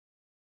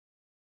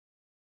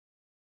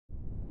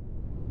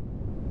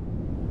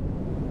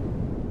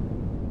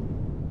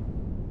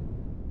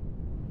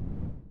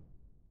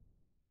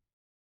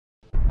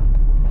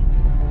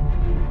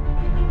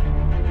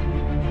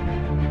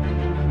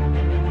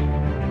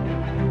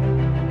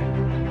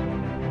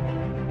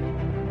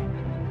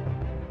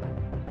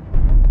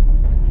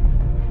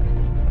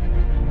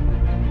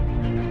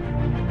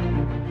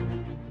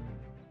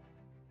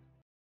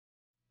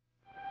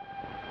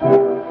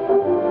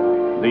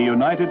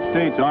United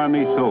States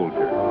Army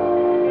soldier.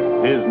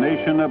 His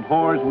nation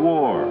abhors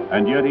war,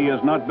 and yet he has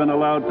not been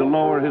allowed to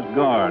lower his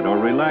guard or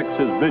relax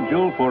his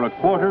vigil for a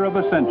quarter of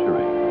a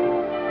century.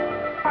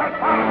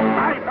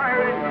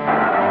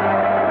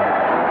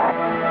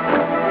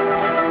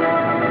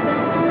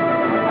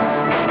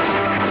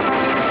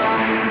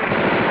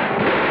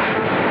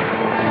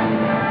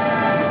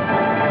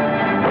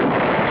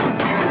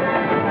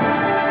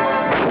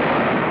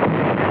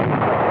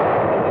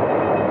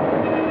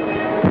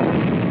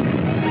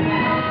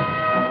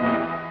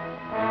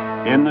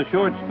 In the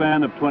short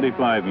span of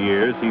 25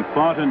 years, he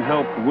fought and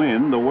helped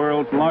win the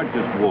world's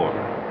largest war.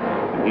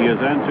 He has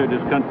answered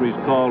his country's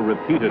call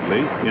repeatedly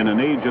in an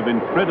age of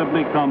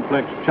incredibly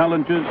complex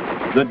challenges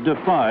that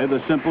defy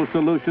the simple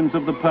solutions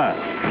of the past.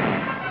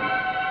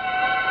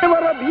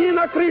 Воробьи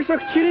на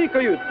крышах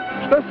чирикают,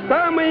 что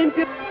самое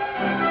интересное.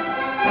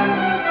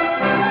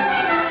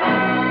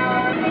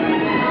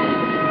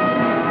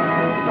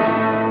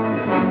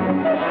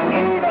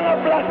 Iban a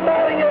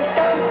aplastar en el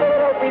campo de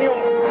la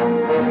opinión.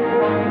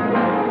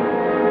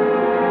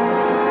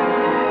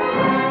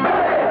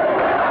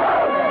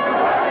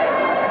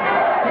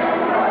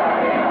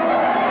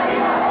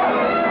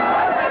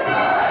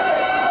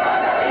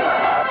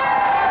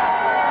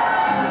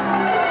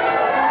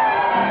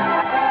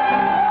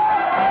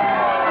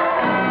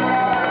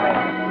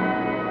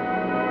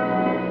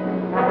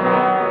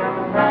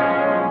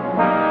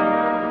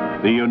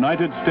 The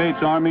United States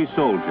Army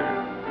soldier.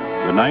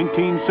 The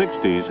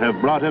 1960s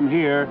have brought him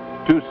here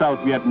to South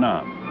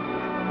Vietnam.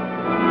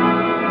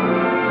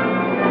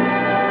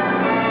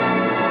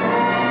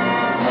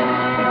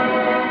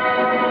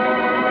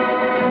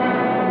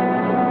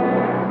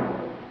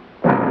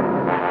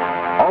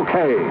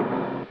 Okay,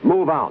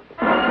 move out.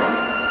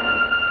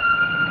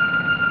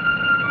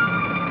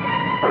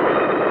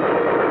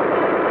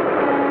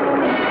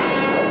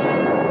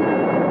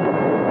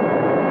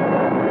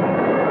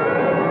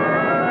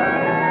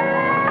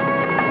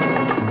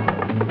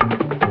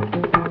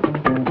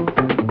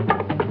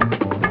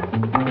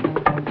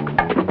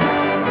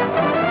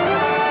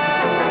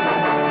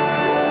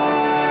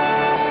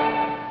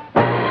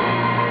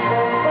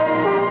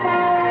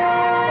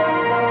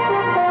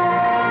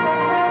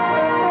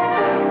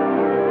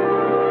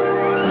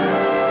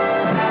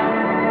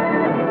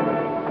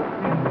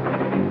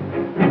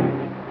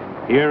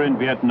 Here in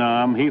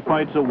Vietnam, he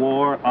fights a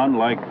war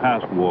unlike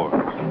past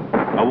wars,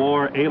 a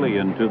war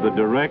alien to the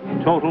direct,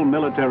 total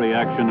military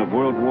action of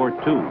World War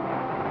II,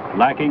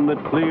 lacking the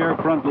clear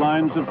front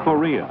lines of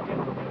Korea,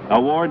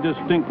 a war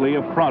distinctly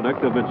a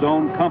product of its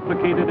own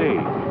complicated age,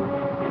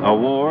 a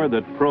war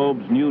that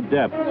probes new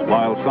depths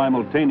while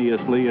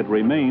simultaneously it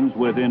remains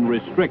within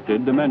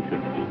restricted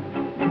dimensions.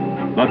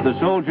 But the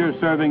soldiers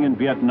serving in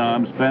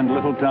Vietnam spend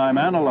little time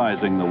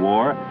analyzing the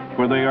war,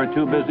 for they are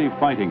too busy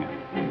fighting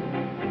it.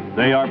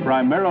 They are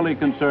primarily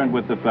concerned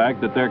with the fact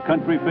that their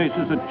country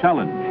faces a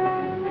challenge.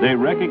 They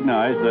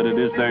recognize that it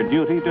is their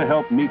duty to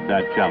help meet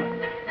that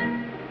challenge.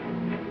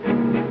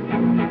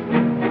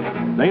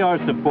 They are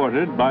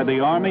supported by the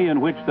Army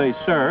in which they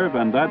serve,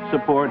 and that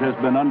support has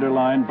been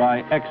underlined by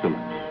excellence.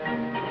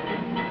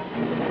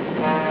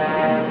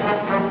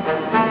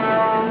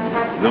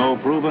 Though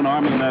proven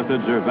Army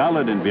methods are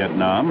valid in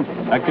Vietnam,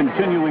 a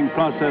continuing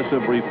process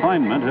of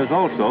refinement has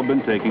also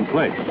been taking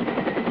place.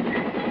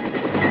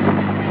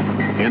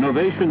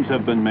 Innovations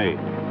have been made,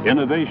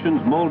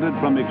 innovations molded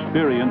from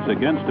experience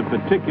against a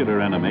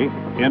particular enemy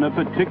in a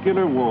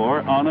particular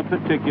war on a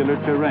particular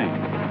terrain.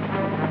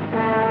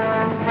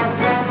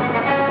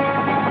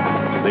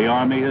 The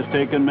Army has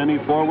taken many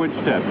forward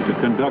steps to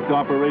conduct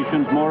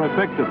operations more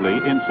effectively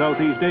in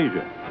Southeast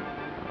Asia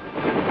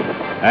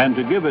and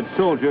to give its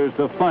soldiers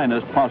the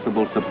finest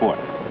possible support.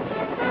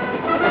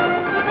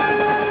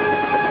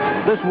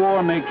 This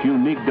war makes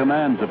unique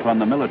demands upon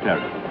the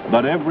military.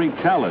 But every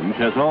challenge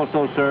has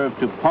also served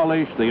to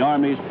polish the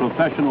Army's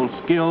professional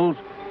skills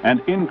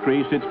and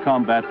increase its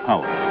combat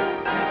power.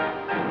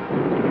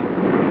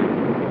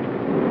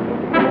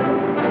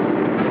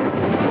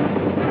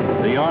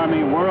 The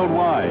Army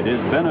worldwide is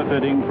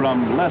benefiting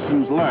from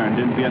lessons learned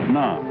in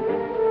Vietnam.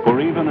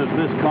 For even as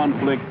this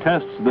conflict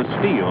tests the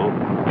steel,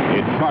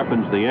 it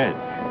sharpens the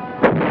edge.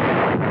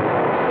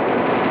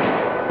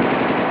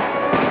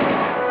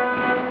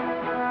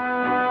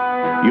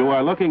 You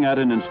are looking at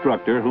an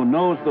instructor who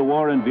knows the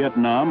war in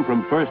Vietnam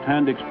from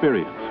first-hand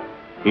experience.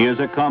 He is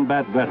a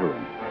combat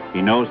veteran.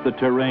 He knows the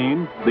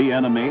terrain, the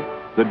enemy,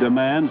 the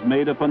demands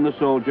made upon the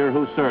soldier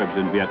who serves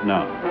in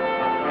Vietnam.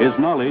 His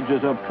knowledge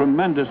is of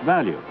tremendous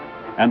value,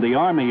 and the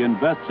Army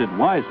invests it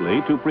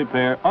wisely to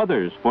prepare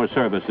others for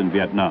service in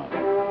Vietnam.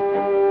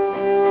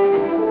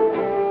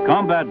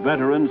 Combat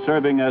veterans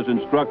serving as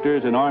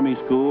instructors in Army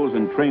schools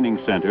and training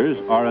centers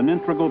are an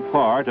integral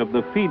part of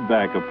the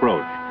feedback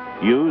approach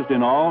used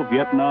in all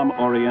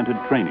Vietnam-oriented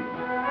training.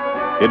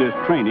 It is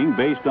training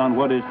based on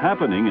what is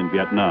happening in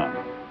Vietnam,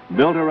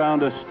 built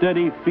around a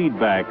steady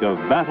feedback of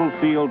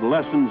battlefield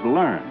lessons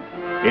learned,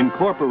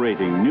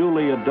 incorporating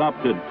newly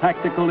adopted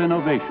tactical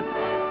innovations.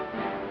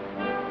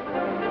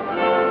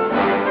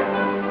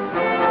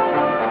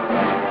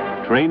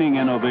 Training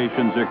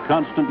innovations are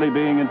constantly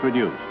being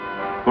introduced.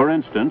 For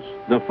instance,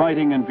 the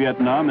fighting in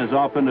Vietnam is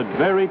often at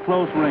very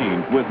close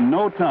range with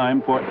no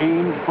time for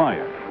aimed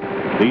fire.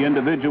 The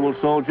individual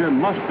soldier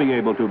must be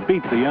able to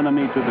beat the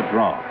enemy to the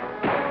draw.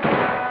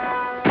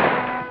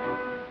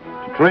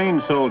 To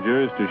train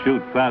soldiers to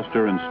shoot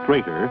faster and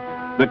straighter,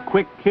 the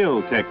quick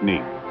kill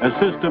technique, a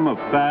system of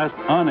fast,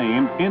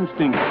 unaimed,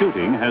 instinct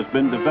shooting, has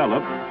been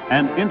developed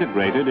and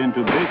integrated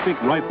into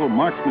basic rifle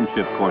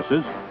marksmanship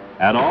courses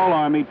at all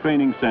Army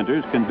training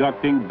centers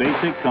conducting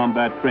basic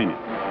combat training.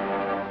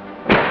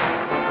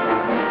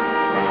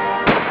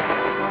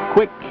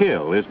 Quick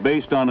kill is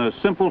based on a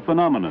simple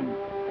phenomenon.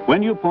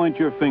 When you point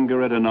your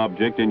finger at an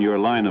object in your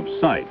line of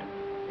sight,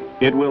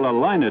 it will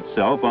align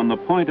itself on the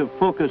point of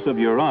focus of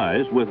your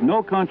eyes with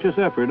no conscious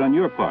effort on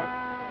your part.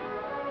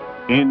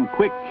 In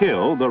quick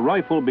kill, the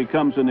rifle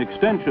becomes an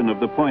extension of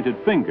the pointed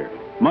finger,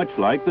 much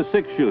like the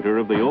six-shooter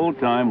of the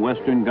old-time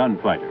Western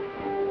gunfighter.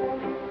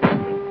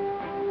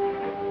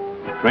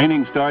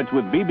 Training starts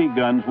with BB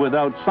guns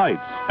without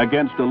sights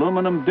against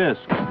aluminum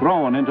discs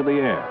thrown into the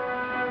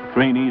air.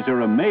 Trainees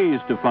are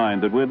amazed to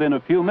find that within a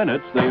few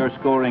minutes they are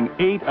scoring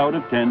 8 out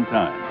of 10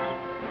 times.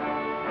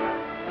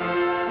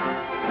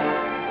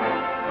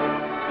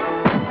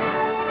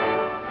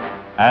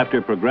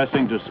 After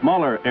progressing to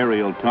smaller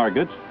aerial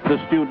targets, the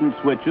student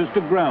switches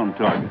to ground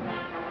targets.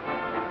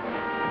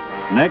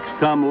 Next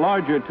come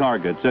larger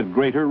targets at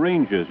greater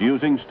ranges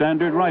using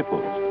standard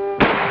rifles.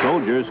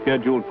 Soldiers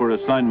scheduled for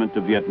assignment to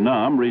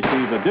Vietnam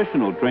receive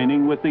additional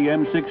training with the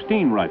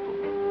M16 rifle.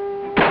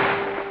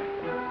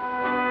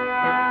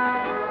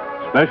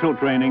 Special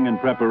training in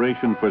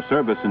preparation for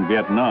service in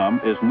Vietnam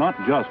is not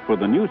just for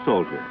the new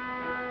soldier.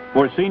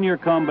 For senior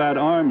combat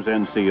arms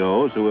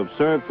NCOs who have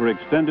served for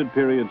extended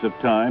periods of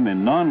time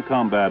in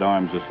non-combat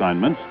arms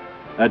assignments,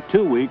 a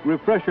 2-week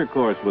refresher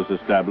course was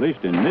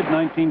established in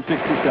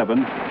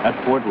mid-1967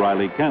 at Fort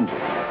Riley, Kansas.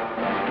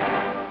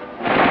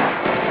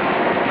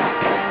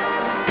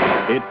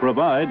 It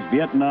provides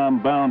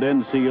Vietnam-bound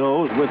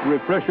NCOs with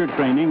refresher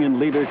training in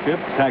leadership,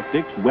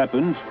 tactics,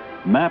 weapons,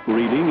 map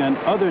reading, and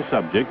other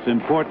subjects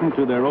important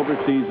to their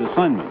overseas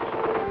assignments,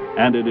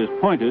 and it is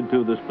pointed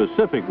to the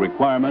specific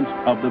requirements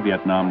of the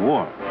Vietnam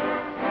War.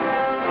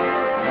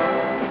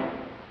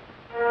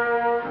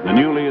 The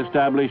newly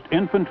established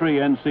Infantry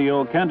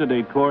NCO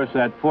Candidate Course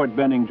at Fort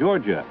Benning,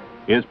 Georgia,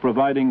 is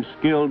providing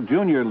skilled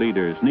junior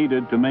leaders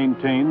needed to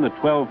maintain the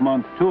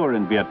 12-month tour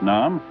in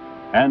Vietnam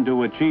and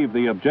to achieve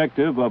the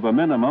objective of a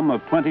minimum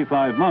of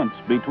 25 months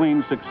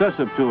between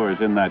successive tours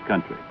in that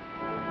country.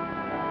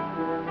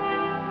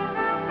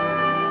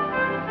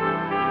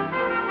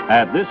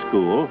 At this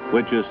school,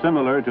 which is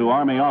similar to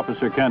Army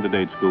officer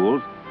candidate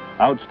schools,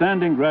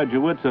 outstanding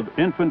graduates of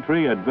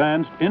infantry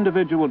advanced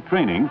individual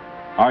training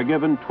are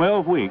given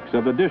 12 weeks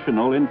of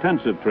additional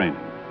intensive training.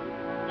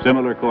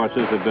 Similar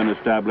courses have been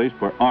established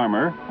for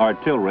armor,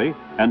 artillery,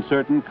 and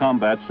certain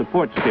combat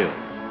support skills.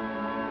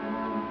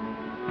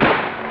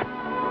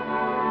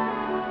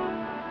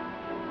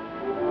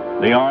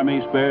 The Army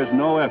spares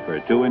no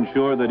effort to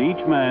ensure that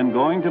each man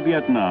going to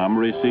Vietnam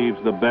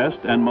receives the best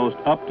and most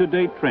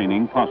up-to-date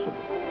training possible.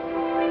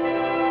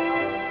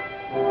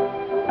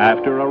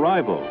 After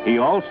arrival, he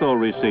also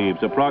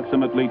receives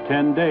approximately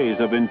 10 days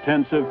of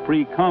intensive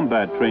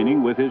pre-combat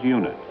training with his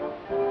unit.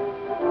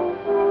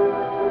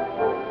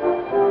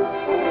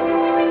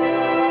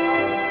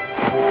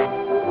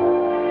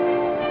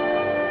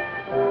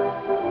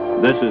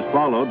 This is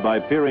followed by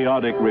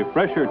periodic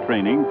refresher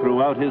training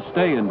throughout his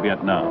stay in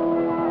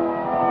Vietnam.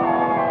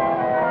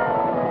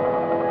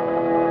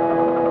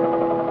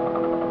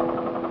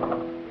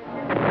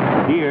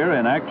 Here,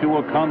 in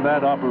actual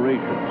combat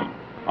operations,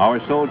 our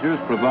soldiers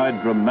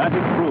provide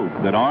dramatic proof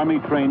that Army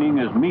training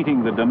is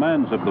meeting the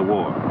demands of the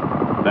war,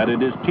 that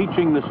it is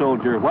teaching the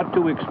soldier what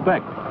to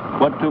expect,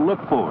 what to look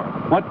for,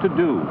 what to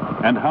do,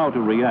 and how to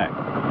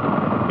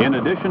react. In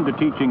addition to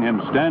teaching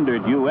him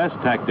standard U.S.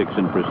 tactics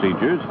and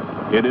procedures,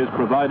 it is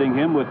providing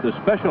him with the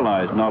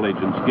specialized knowledge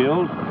and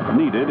skills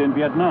needed in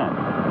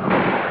Vietnam.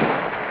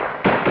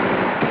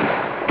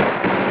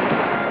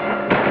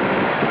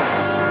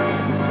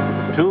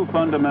 Two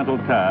fundamental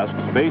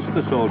tasks face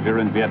the soldier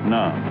in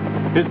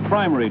Vietnam. His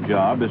primary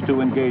job is to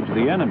engage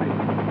the enemy,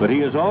 but he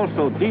is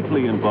also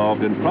deeply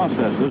involved in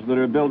processes that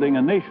are building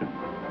a nation.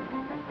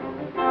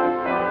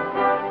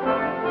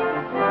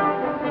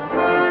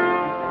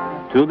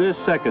 To this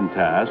second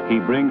task, he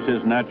brings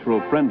his natural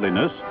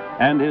friendliness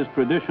and his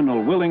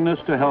traditional willingness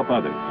to help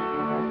others.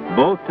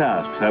 Both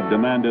tasks have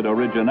demanded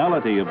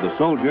originality of the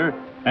soldier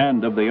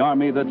and of the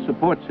Army that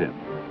supports him.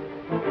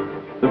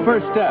 The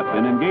first step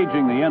in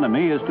engaging the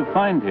enemy is to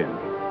find him,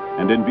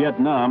 and in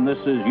Vietnam this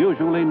is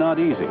usually not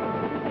easy.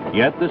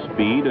 Yet the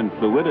speed and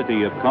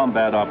fluidity of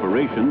combat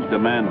operations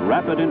demand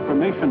rapid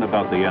information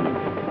about the enemy.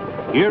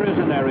 Here is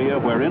an area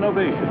where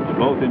innovations,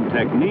 both in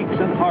techniques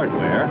and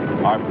hardware,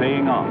 are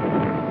paying off.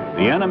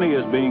 The enemy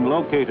is being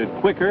located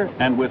quicker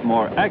and with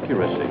more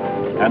accuracy,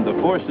 and the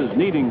forces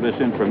needing this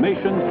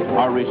information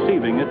are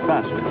receiving it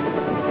faster.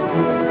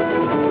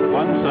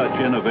 One such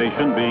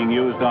innovation being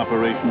used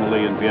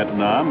operationally in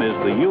Vietnam is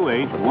the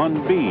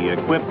UH-1B,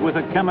 equipped with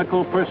a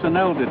chemical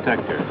personnel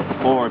detector,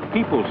 or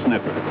people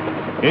sniffer.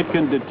 It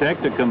can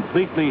detect a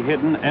completely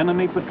hidden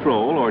enemy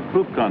patrol or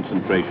troop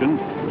concentration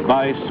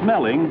by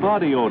smelling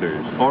body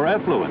odors or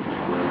effluents.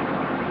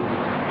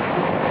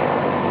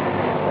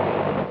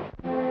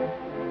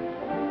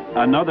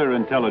 Another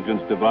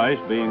intelligence device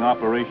being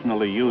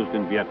operationally used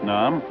in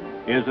Vietnam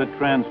is a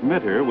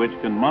transmitter which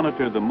can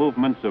monitor the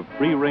movements of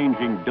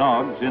free-ranging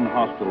dogs in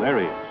hostile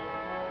areas.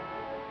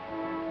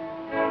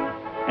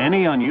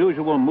 Any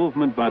unusual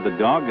movement by the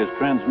dog is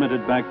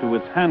transmitted back to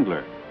its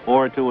handler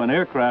or to an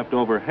aircraft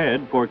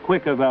overhead for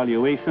quick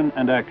evaluation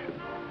and action.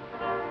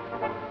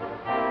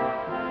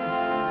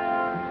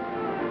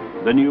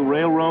 The new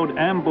railroad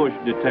ambush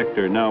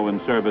detector, now in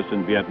service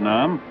in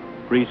Vietnam,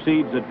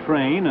 precedes a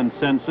train and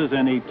senses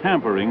any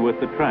tampering with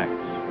the tracks.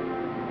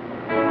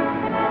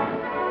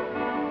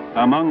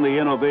 Among the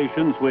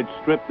innovations which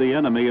strip the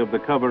enemy of the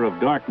cover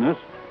of darkness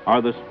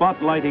are the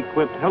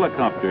spotlight-equipped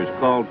helicopters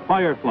called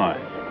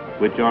Fireflies,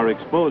 which are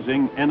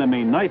exposing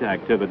enemy night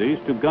activities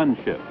to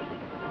gunships.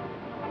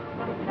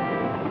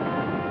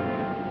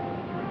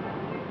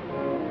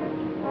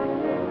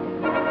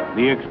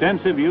 The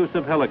extensive use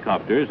of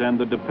helicopters and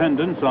the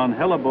dependence on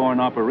heliborne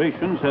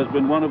operations has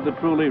been one of the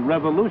truly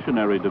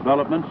revolutionary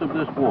developments of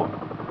this war.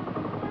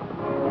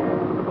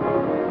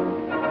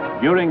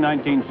 During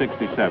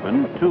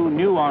 1967, 2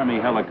 new Army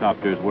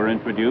helicopters were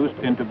introduced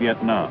into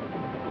Vietnam.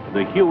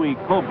 The Huey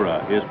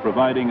Cobra is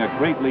providing a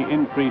greatly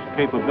increased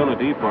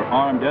capability for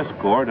armed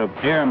escort of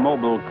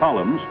air-mobile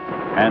columns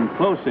and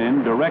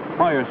close-in direct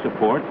fire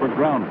support for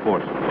ground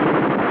forces.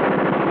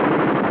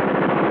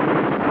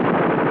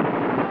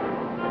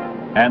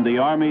 And the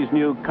Army's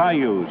new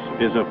Cayuse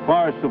is a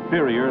far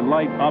superior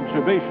light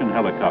observation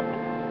helicopter.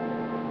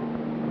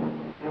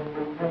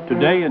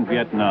 Today in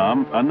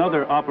Vietnam,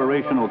 another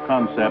operational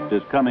concept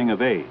is coming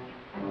of age: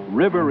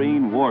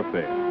 riverine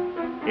warfare.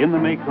 In the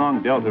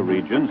Mekong Delta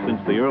region since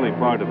the early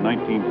part of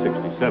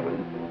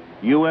 1967,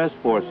 U.S.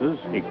 forces,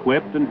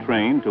 equipped and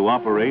trained to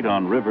operate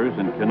on rivers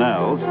and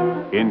canals,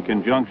 in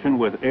conjunction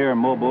with air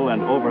mobile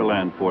and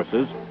overland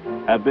forces,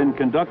 have been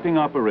conducting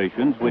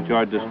operations which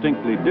are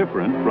distinctly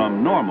different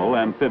from normal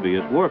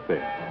amphibious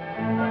warfare.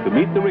 To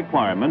meet the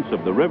requirements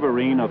of the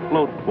Riverine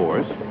Afloat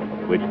Force,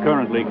 which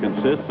currently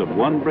consists of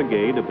 1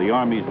 brigade of the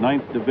Army's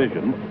 9th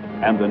Division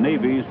and the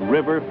Navy's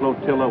River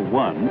Flotilla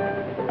 1,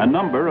 a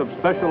number of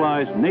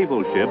specialized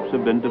naval ships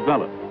have been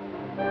developed.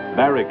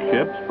 Barrack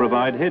ships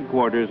provide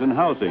headquarters and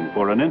housing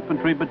for an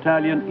infantry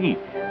battalion each.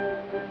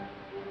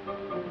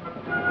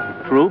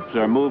 Troops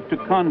are moved to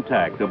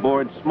contact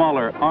aboard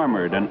smaller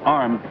armored and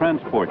armed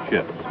transport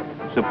ships,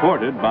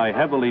 supported by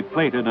heavily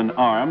plated and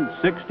armed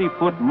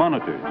 60-foot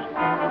monitors,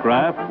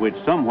 craft which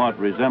somewhat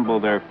resemble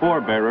their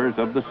forebearers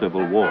of the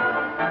Civil War.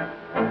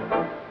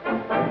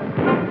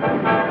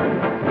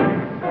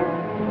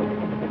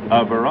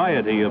 A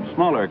variety of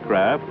smaller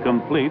craft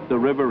complete the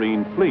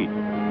riverine fleet,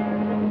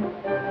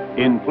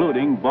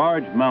 including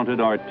barge-mounted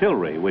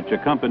artillery which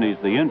accompanies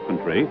the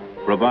infantry,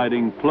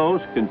 providing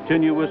close,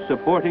 continuous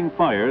supporting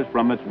fires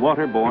from its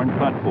waterborne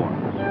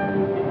platforms.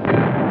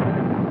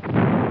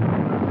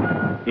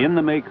 In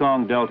the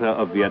Mekong Delta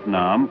of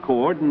Vietnam,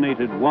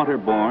 coordinated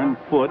waterborne,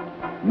 foot,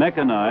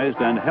 mechanized,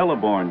 and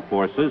heliborne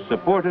forces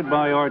supported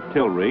by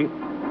artillery,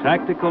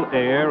 tactical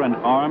air, and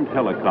armed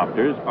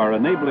helicopters are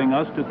enabling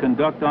us to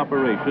conduct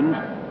operations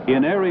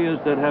in areas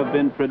that have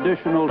been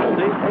traditional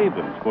safe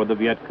havens for the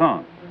Viet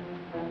Cong.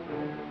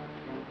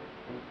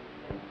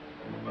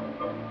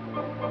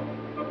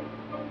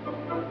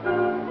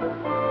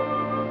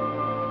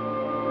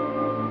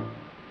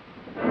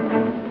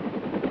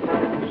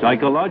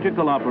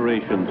 Psychological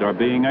operations are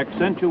being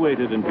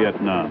accentuated in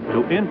Vietnam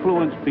to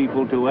influence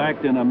people to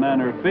act in a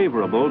manner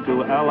favorable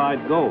to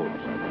Allied goals,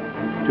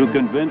 to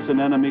convince an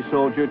enemy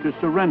soldier to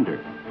surrender,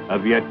 a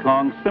Viet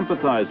Cong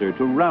sympathizer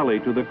to rally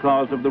to the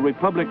cause of the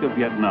Republic of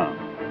Vietnam,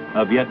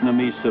 a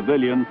Vietnamese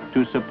civilian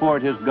to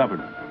support his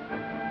government.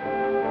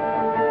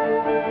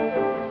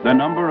 The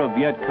number of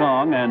Viet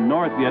Cong and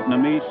North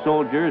Vietnamese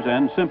soldiers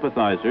and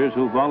sympathizers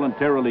who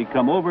voluntarily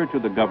come over to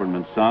the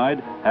government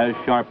side has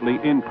sharply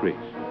increased.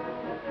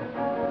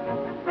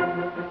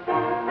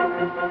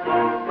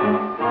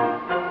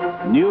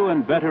 New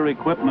and better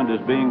equipment is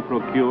being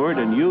procured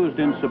and used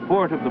in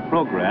support of the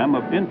program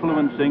of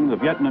influencing the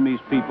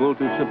Vietnamese people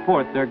to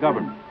support their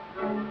government.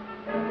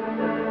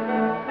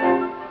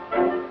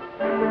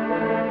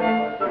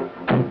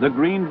 The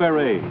Green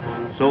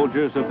Berets,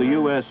 soldiers of the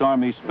U.S.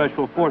 Army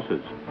Special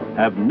Forces,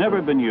 have never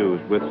been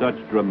used with such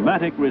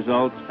dramatic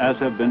results as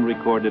have been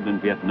recorded in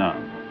Vietnam.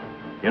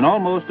 In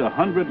almost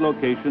 100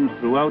 locations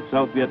throughout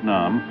South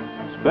Vietnam,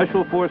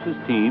 Special Forces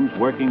teams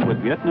working with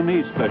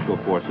Vietnamese Special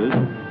Forces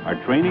are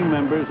training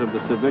members of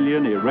the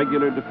Civilian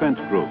Irregular Defense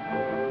Group,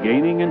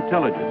 gaining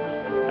intelligence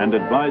and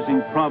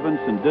advising province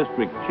and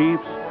district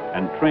chiefs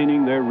and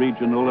training their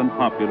regional and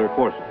popular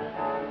forces.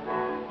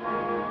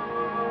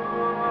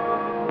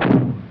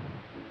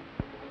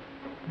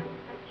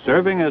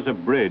 Serving as a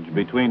bridge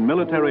between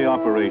military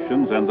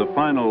operations and the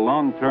final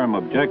long-term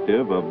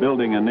objective of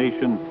building a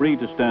nation free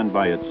to stand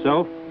by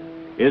itself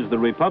is the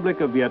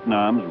Republic of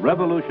Vietnam's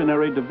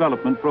Revolutionary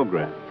Development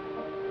Program.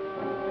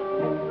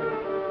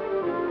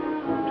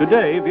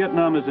 Today,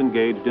 Vietnam is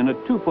engaged in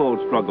a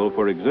twofold struggle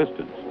for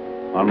existence.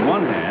 On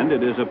one hand,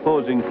 it is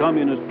opposing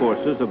communist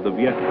forces of the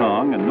Viet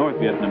Cong and North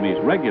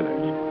Vietnamese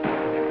regulars.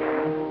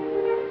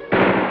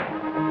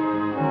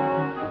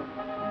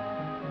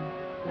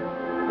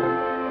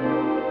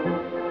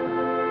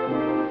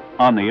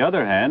 On the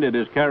other hand, it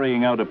is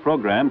carrying out a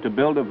program to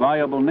build a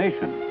viable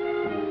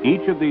nation.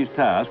 Each of these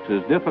tasks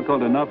is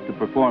difficult enough to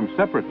perform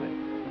separately,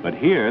 but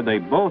here they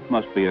both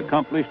must be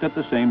accomplished at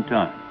the same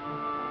time.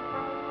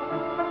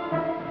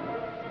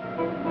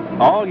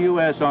 All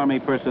U.S. Army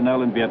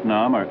personnel in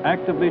Vietnam are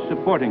actively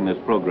supporting this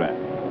program,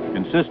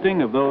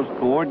 consisting of those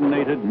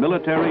coordinated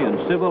military and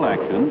civil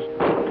actions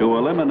to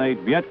eliminate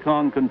Viet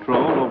Cong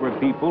control over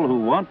people who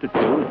want to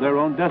choose their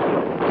own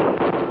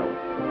destiny.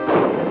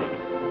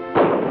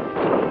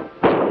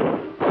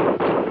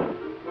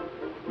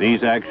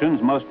 These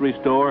actions must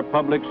restore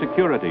public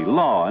security,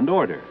 law, and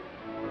order,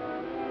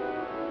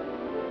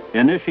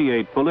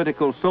 initiate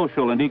political,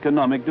 social, and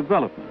economic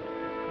development,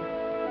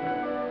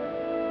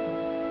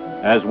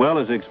 as well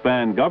as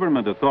expand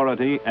government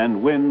authority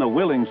and win the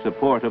willing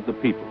support of the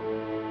people.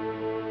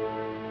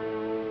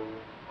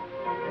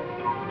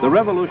 The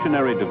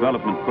Revolutionary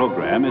Development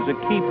Program is a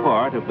key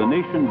part of the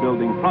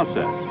nation-building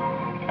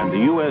process, and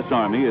the U.S.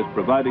 Army is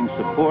providing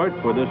support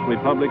for this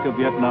Republic of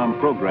Vietnam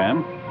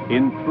program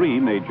in three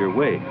major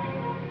ways.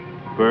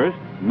 First,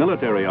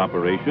 military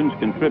operations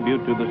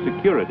contribute to the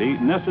security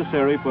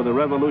necessary for the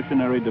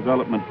Revolutionary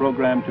Development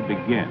Program to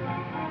begin.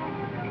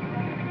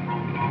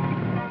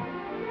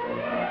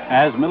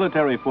 As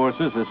military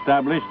forces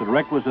establish the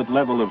requisite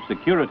level of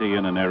security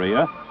in an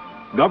area,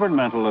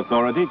 governmental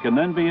authority can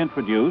then be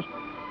introduced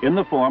in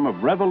the form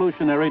of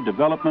Revolutionary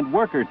Development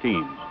Worker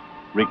Teams,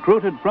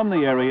 recruited from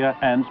the area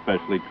and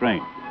specially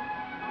trained.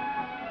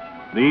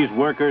 These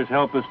workers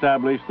help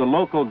establish the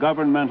local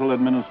governmental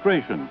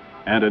administration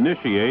and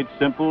initiate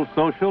simple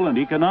social and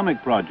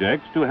economic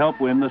projects to help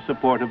win the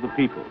support of the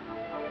people.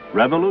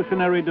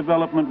 Revolutionary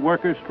Development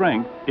worker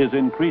strength is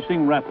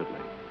increasing rapidly.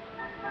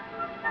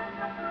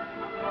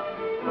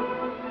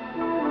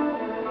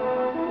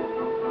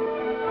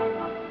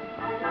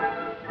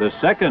 The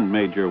second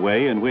major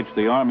way in which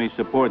the Army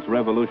supports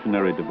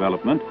revolutionary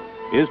development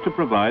is to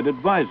provide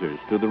advisors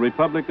to the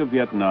Republic of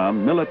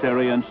Vietnam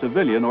military and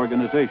civilian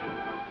organizations.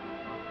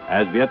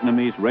 As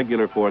Vietnamese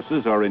regular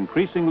forces are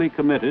increasingly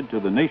committed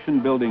to the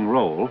nation-building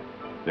role,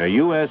 their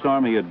U.S.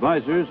 Army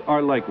advisors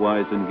are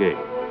likewise engaged.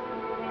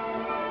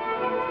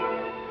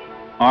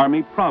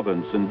 Army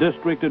province and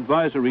district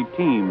advisory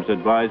teams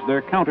advise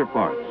their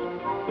counterparts,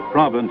 the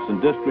province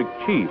and district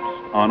chiefs,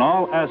 on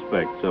all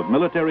aspects of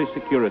military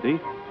security,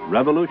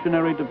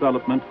 revolutionary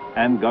development,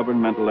 and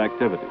governmental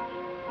activities.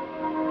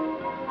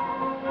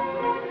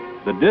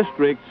 The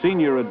district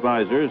senior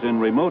advisors in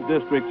remote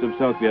districts of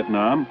South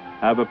Vietnam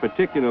have a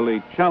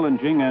particularly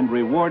challenging and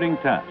rewarding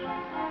task.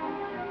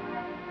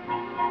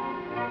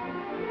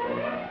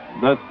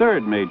 The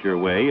third major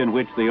way in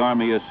which the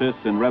Army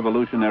assists in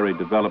revolutionary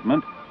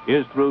development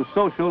is through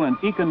social and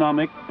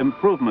economic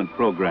improvement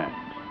programs.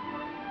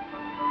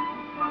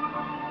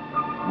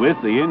 With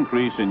the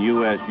increase in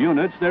U.S.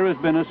 units, there has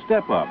been a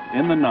step up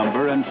in the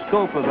number and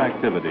scope of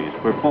activities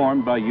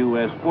performed by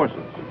U.S.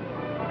 forces.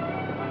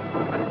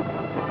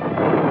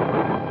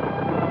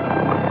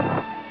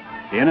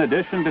 In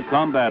addition to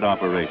combat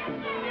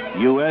operations,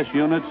 U.S.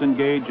 units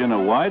engage in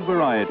a wide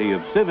variety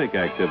of civic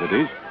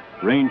activities,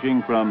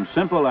 ranging from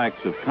simple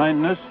acts of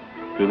kindness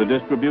to the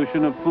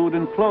distribution of food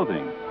and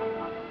clothing.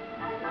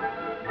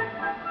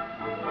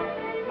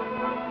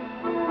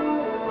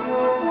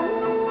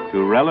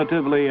 To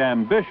relatively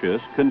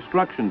ambitious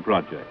construction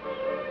projects.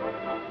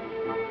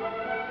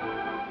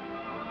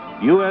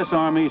 U.S.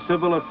 Army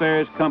civil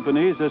affairs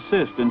companies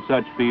assist in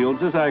such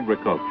fields as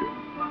agriculture,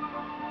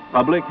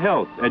 public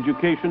health,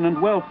 education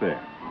and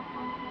welfare,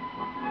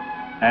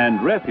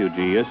 and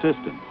refugee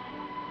assistance.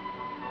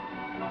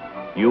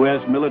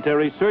 U.S.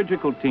 military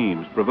surgical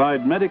teams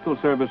provide medical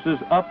services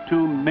up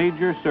to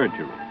major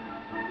surgery.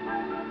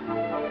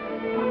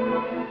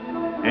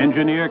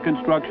 Engineer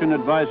construction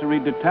advisory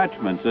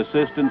detachments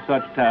assist in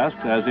such tasks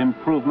as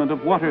improvement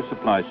of water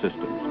supply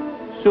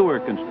systems, sewer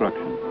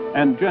construction,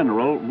 and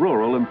general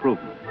rural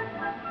improvement.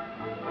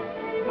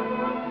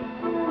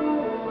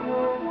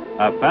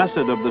 A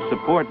facet of the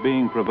support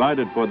being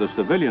provided for the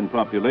civilian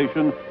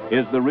population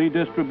is the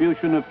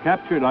redistribution of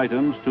captured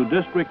items to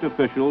district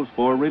officials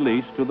for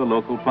release to the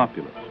local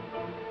populace.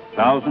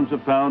 Thousands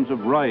of pounds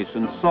of rice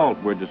and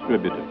salt were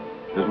distributed,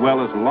 as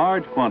well as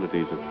large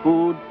quantities of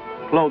food,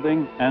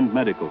 clothing, and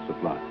medical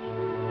supplies.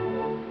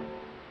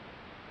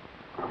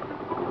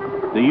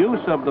 The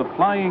use of the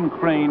flying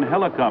crane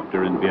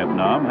helicopter in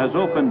Vietnam has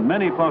opened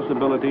many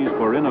possibilities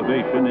for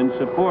innovation in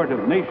support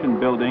of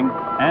nation building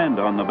and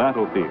on the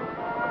battlefield.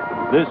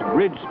 This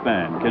bridge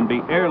span can be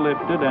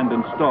airlifted and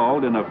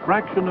installed in a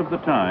fraction of the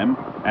time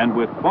and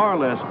with far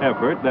less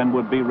effort than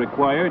would be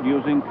required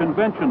using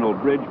conventional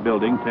bridge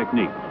building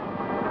techniques.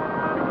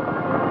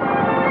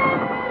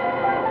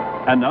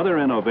 Another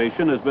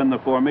innovation has been the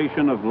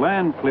formation of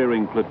land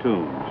clearing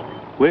platoons,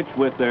 which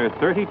with their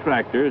 30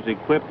 tractors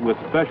equipped with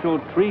special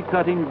tree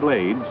cutting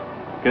blades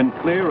can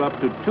clear up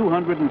to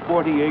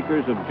 240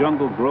 acres of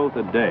jungle growth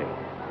a day.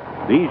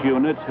 These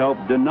units help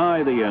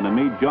deny the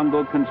enemy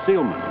jungle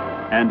concealment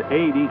and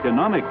aid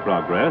economic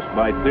progress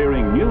by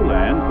clearing new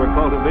land for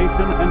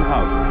cultivation and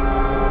housing.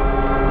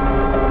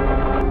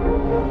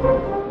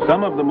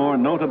 Some of the more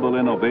notable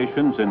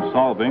innovations in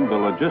solving the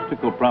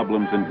logistical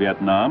problems in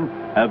Vietnam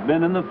have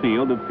been in the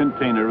field of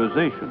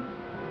containerization.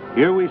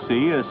 Here we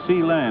see a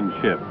sea-land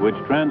ship which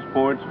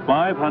transports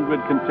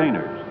 500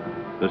 containers,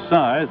 the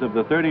size of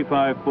the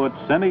 35-foot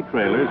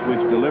semi-trailers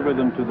which deliver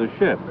them to the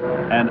ship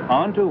and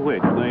onto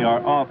which they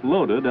are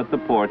offloaded at the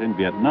port in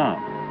Vietnam.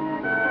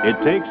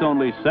 It takes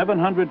only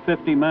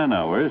 750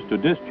 man-hours to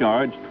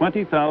discharge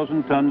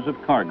 20,000 tons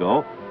of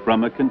cargo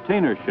from a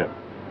container ship,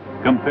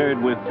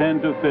 compared with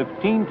 10 to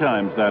 15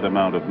 times that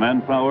amount of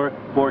manpower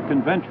for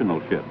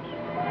conventional ships.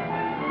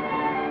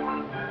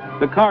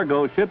 The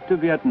cargo shipped to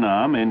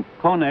Vietnam in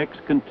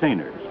Connex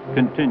containers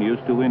continues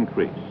to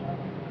increase.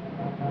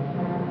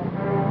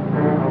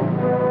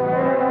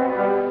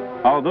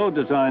 Although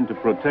designed to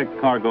protect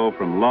cargo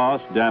from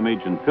loss,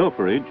 damage, and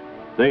pilferage,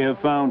 they have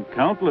found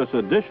countless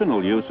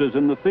additional uses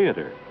in the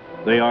theater.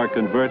 They are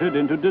converted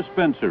into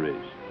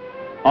dispensaries,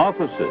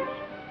 offices,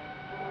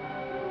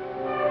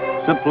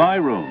 supply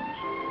rooms,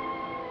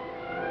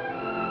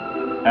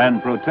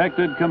 and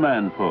protected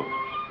command posts.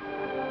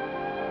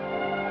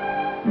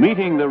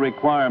 Meeting the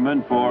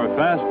requirement for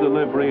fast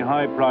delivery,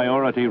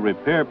 high-priority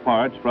repair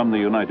parts from the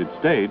United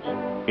States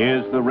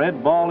is the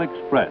Red Ball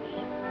Express.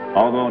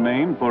 Although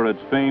named for its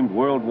famed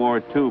World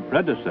War II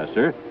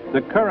predecessor,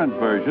 the current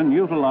version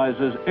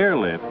utilizes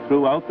airlift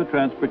throughout the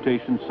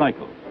transportation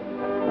cycle.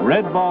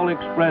 Red Ball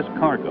Express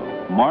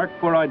cargo, marked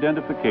for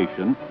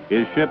identification,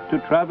 is shipped to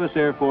Travis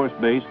Air Force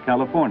Base,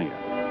 California,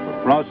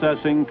 for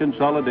processing,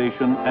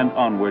 consolidation, and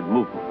onward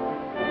movement.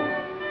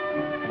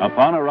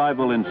 Upon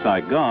arrival in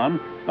Saigon,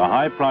 the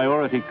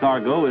high-priority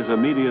cargo is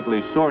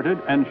immediately sorted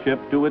and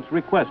shipped to its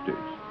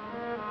requesters.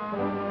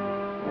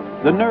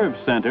 The nerve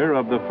center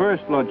of the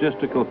 1st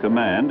Logistical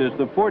Command is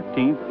the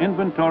 14th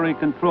Inventory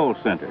Control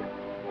Center.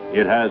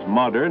 It has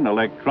modern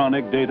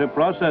electronic data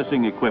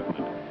processing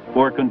equipment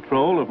for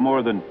control of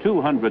more than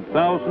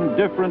 200,000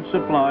 different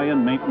supply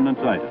and maintenance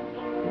items.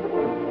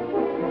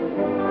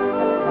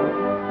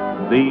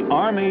 The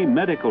Army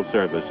Medical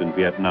Service in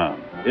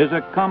Vietnam is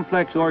a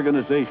complex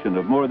organization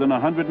of more than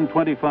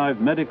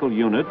 125 medical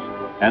units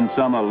and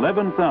some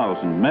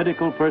 11,000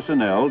 medical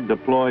personnel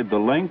deployed the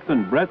length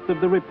and breadth of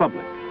the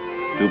Republic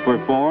to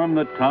perform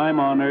the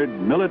time-honored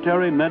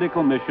military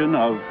medical mission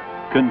of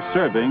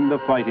conserving the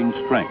fighting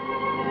strength.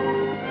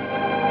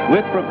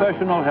 With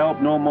professional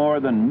help no more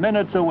than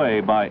minutes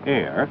away by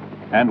air,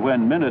 and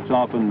when minutes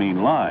often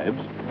mean lives,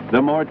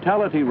 the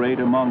mortality rate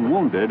among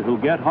wounded who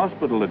get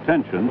hospital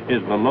attention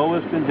is the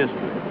lowest in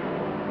history.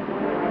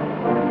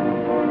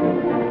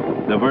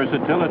 The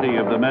versatility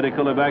of the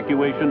medical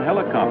evacuation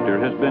helicopter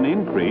has been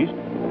increased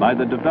by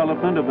the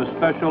development of a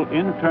special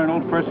internal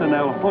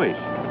personnel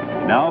hoist,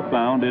 now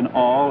found in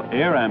all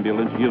air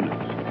ambulance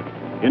units.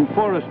 In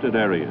forested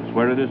areas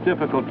where it is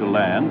difficult to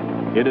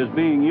land, it is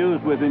being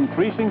used with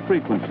increasing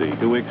frequency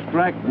to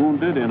extract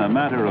wounded in a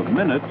matter of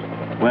minutes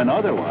when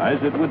otherwise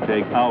it would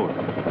take hours.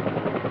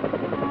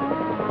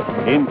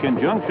 In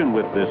conjunction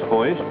with this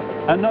hoist,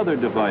 another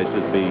device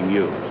is being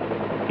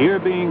used. Here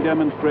being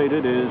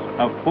demonstrated is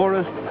a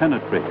forest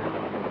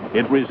penetrator.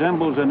 It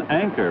resembles an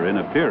anchor in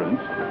appearance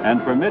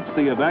and permits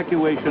the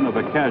evacuation of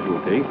a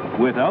casualty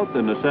without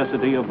the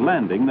necessity of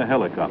landing the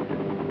helicopter.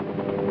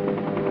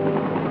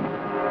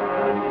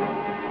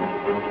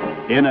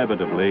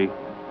 Inevitably,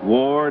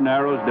 war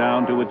narrows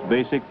down to its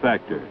basic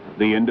factor,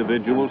 the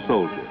individual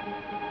soldier.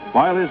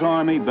 While his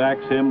army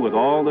backs him with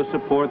all the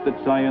support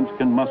that science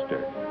can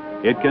muster,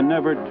 it can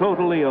never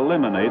totally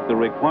eliminate the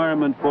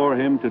requirement for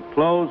him to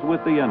close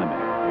with the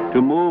enemy,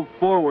 to move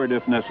forward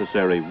if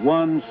necessary,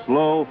 one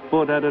slow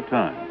foot at a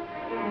time.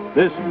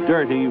 This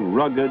dirty,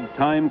 rugged,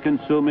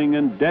 time-consuming,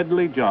 and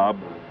deadly job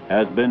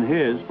has been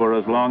his for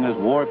as long as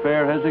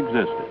warfare has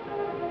existed.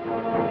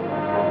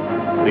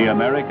 The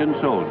American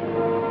soldier.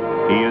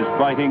 He is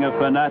fighting a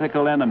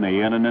fanatical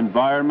enemy in an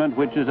environment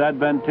which is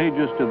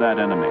advantageous to that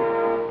enemy.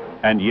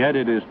 And yet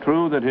it is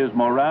true that his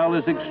morale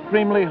is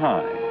extremely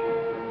high.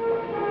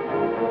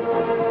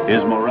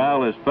 His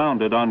morale is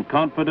founded on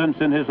confidence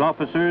in his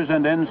officers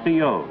and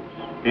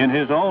NCOs, in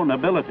his own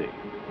ability,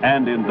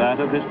 and in that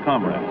of his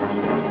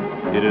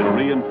comrades. It is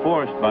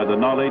reinforced by the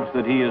knowledge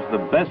that he is the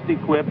best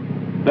equipped,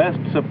 best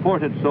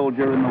supported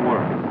soldier in the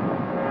world.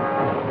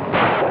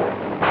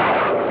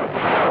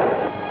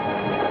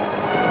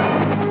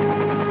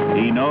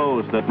 He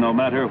knows that no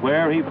matter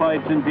where he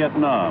fights in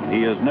Vietnam,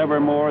 he is never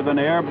more than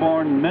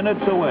airborne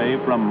minutes away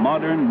from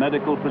modern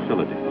medical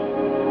facilities.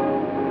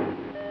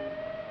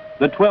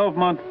 The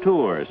 12-month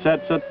tour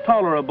sets a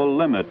tolerable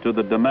limit to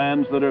the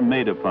demands that are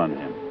made upon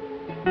him.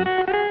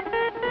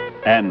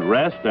 And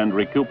rest and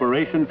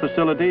recuperation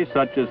facilities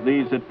such as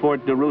these at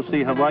Port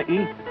DeRussy,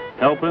 Hawaii,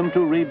 help him to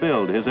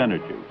rebuild his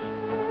energies.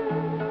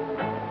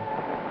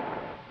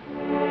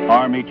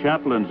 Army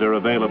chaplains are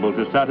available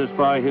to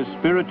satisfy his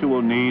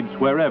spiritual needs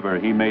wherever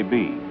he may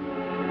be.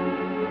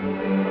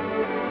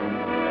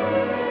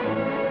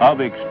 Of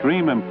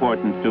extreme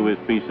importance to his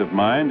peace of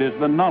mind is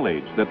the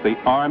knowledge that the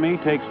Army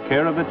takes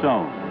care of its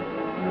own.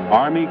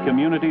 Army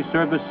community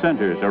service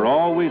centers are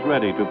always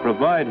ready to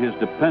provide his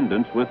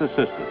dependents with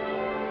assistance.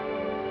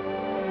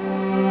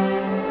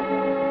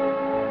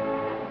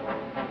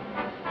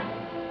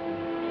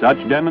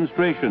 Such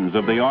demonstrations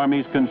of the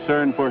Army's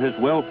concern for his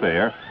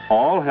welfare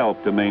all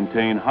help to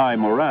maintain high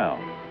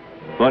morale.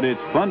 But its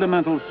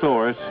fundamental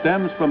source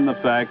stems from the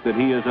fact that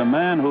he is a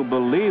man who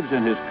believes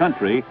in his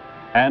country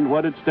and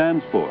what it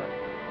stands for.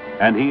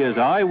 And he is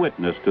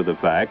eyewitness to the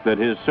fact that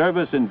his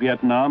service in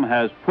Vietnam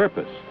has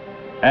purpose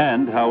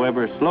and,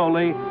 however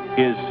slowly,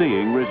 is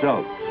seeing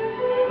results.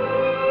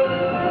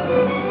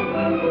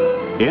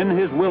 In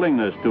his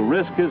willingness to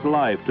risk his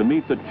life to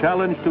meet the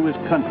challenge to his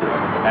country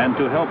and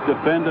to help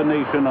defend a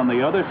nation on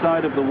the other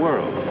side of the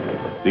world,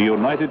 the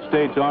United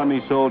States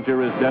Army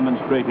soldier is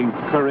demonstrating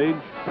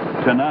courage,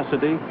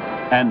 tenacity,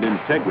 and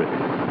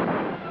integrity.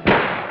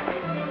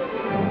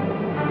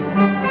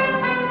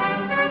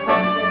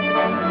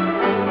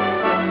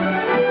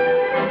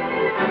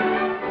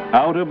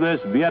 Out of this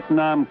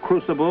Vietnam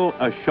crucible,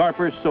 a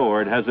sharper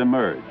sword has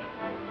emerged.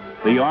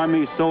 The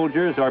Army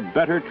soldiers are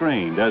better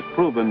trained, as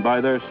proven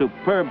by their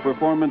superb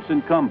performance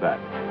in combat.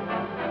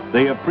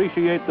 They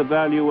appreciate the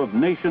value of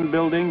nation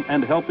building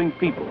and helping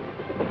people.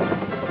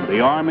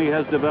 The Army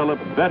has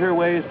developed better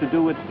ways to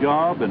do its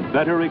job and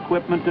better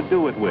equipment to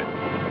do it with,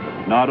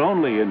 not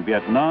only in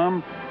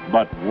Vietnam,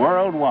 but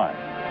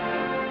worldwide.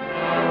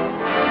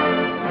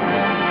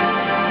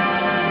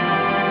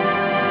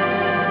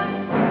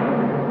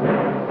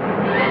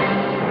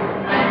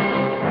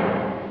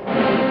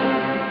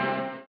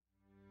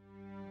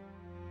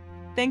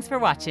 Thanks for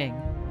watching.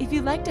 If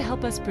you'd like to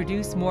help us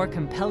produce more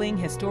compelling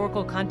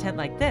historical content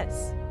like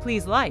this,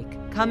 please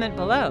like, comment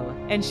below,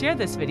 and share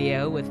this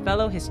video with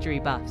fellow history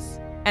buffs.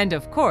 And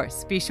of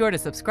course, be sure to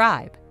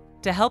subscribe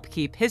to help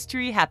keep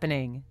history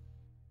happening.